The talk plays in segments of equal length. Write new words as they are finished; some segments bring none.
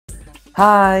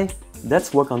Hi!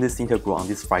 Let's work on this integral on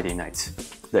this Friday night.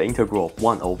 The integral of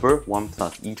 1 over 1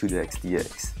 plus e to the x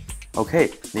dx.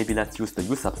 Okay, maybe let's use the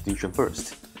u substitution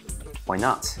first. Why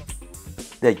not?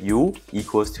 Let u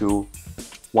equals to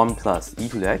 1 plus e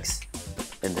to the x,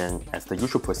 and then as the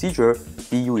usual procedure,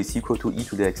 du is equal to e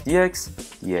to the x dx,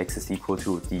 dx is equal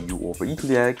to du over e to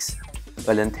the x.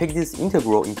 And then take this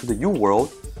integral into the u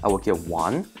world, I will get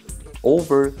 1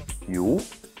 over u,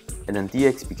 and then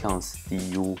dx becomes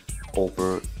du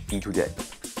over e to the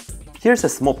x. Here's a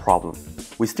small problem.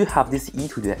 We still have this e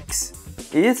to the x.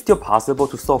 It is still possible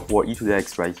to solve for e to the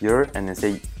x right here and then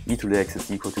say e to the x is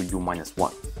equal to u minus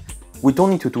 1. We don't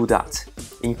need to do that.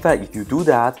 In fact, if you do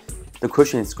that, the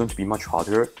question is going to be much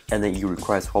harder and then it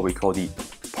requires what we call the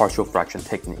partial fraction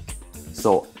technique.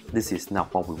 So this is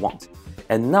not what we want.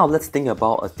 And now let's think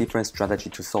about a different strategy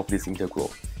to solve this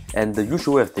integral. And the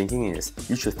usual way of thinking is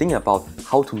you should think about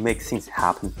how to make things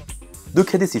happen.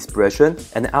 Look at this expression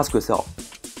and ask yourself,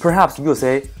 perhaps you will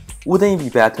say, wouldn't it be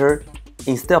better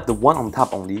instead of the 1 on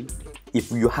top only,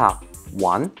 if you have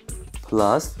 1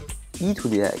 plus e to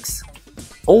the x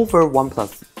over 1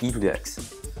 plus e to the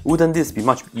x? Wouldn't this be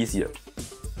much easier,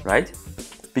 right?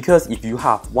 Because if you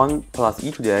have 1 plus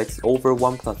e to the x over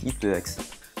 1 plus e to the x,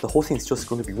 the whole thing is just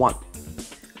going to be 1.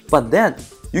 But then,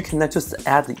 you cannot just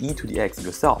add the e to the x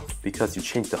yourself because you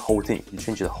change the whole thing, you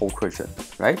change the whole equation,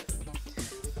 right?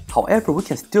 However, we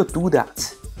can still do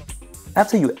that.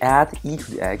 After you add e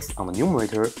to the x on the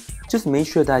numerator, just make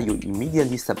sure that you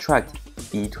immediately subtract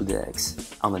e to the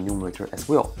x on the numerator as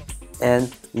well.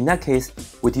 And in that case,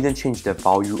 we didn't change the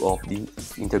value of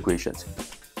these integrations.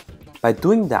 By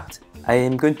doing that, I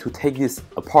am going to take this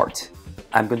apart.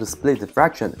 I'm going to split the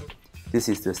fraction. This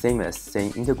is the same as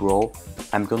saying integral.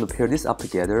 I'm going to pair this up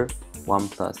together, 1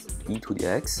 plus e to the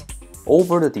x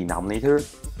over the denominator,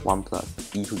 1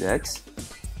 plus e to the x,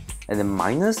 and then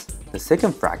minus the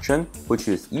second fraction, which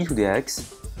is e to the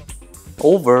x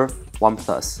over 1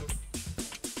 plus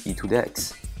e to the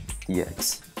x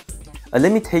dx. And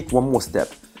let me take one more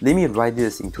step. Let me write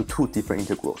this into two different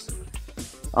integrals.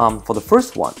 For the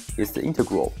first one is the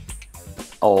integral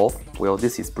of, well,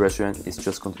 this expression is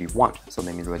just going to be 1, so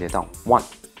let me write it down, 1.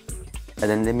 And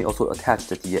then let me also attach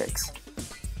the dx.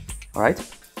 Alright,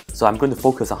 so I'm going to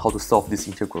focus on how to solve this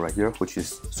integral right here, which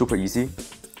is super easy.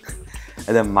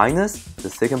 And then minus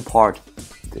the second part,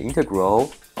 the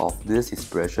integral of this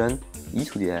expression, e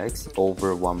to the x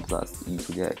over 1 plus e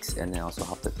to the x, and then also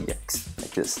have the dx,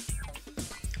 like this.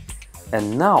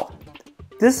 And now,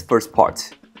 this first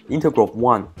part, integral of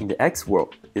 1 in the x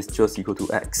world is just equal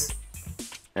to x.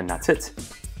 And that's it.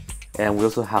 And we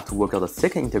also have to work out the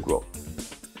second integral.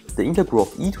 The integral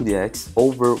of e to the x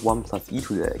over 1 plus e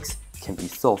to the x can be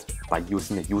solved by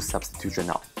using the u substitution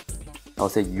now. I'll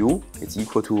say u is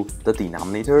equal to the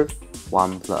denominator,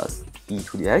 1 plus e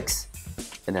to the x,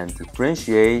 and then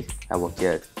differentiate, I will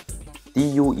get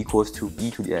du equals to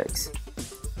e to the x.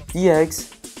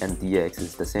 dx and dx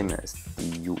is the same as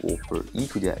du over e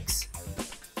to the x.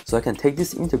 So I can take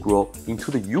this integral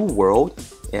into the u world,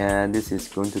 and this is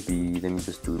going to be, let me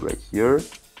just do it right here,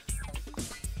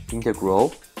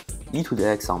 integral e to the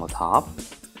x on the top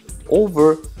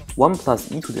over 1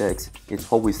 plus e to the x is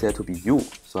what we said to be u,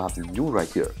 so I have the u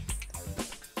right here.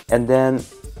 And then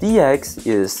dx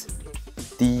is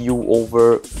du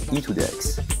over e to the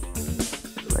x,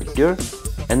 right here.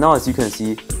 And now as you can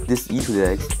see, this e to the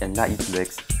x and that e to the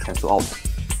x cancel out.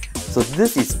 So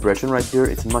this expression right here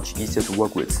is much easier to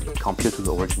work with compared to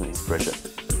the original expression,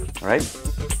 alright?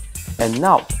 And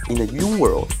now, in the u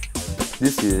world,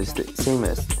 this is the same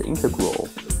as the integral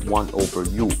of 1 over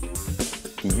u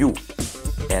du.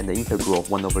 And the integral of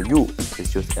 1 over u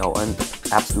is just ln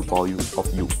absolute value of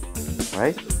u,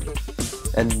 right?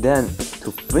 And then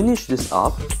to finish this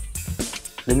up,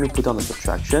 let me put on the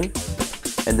subtraction,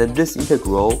 and then this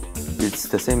integral is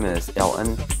the same as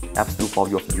ln absolute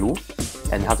value of u,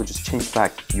 and I have to just change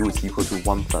back u is equal to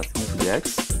 1 plus e to the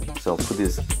x. So put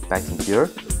this back in here.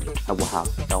 I will have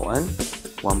ln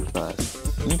 1 plus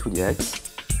e to the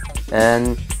x,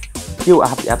 and here I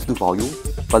have the absolute value,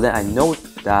 but then I know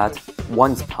that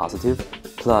 1 is positive,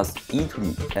 plus e to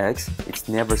the x, it's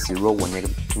never 0 or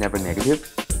never negative,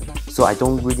 so I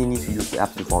don't really need to use the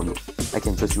absolute value. I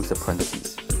can just use the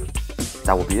parentheses.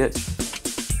 That will be it.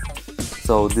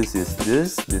 So this is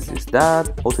this is that,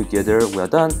 altogether we are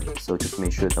done, so just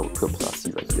make sure that we put plus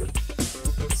c right here.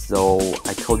 So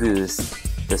I call this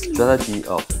the strategy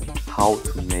of how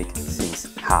to make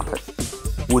things happen.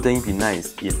 Wouldn't it be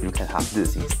nice if you can have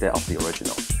this instead of the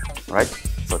original, right?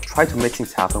 So try to make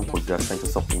things happen when you are trying to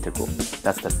solve the integral.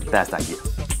 That's the best idea.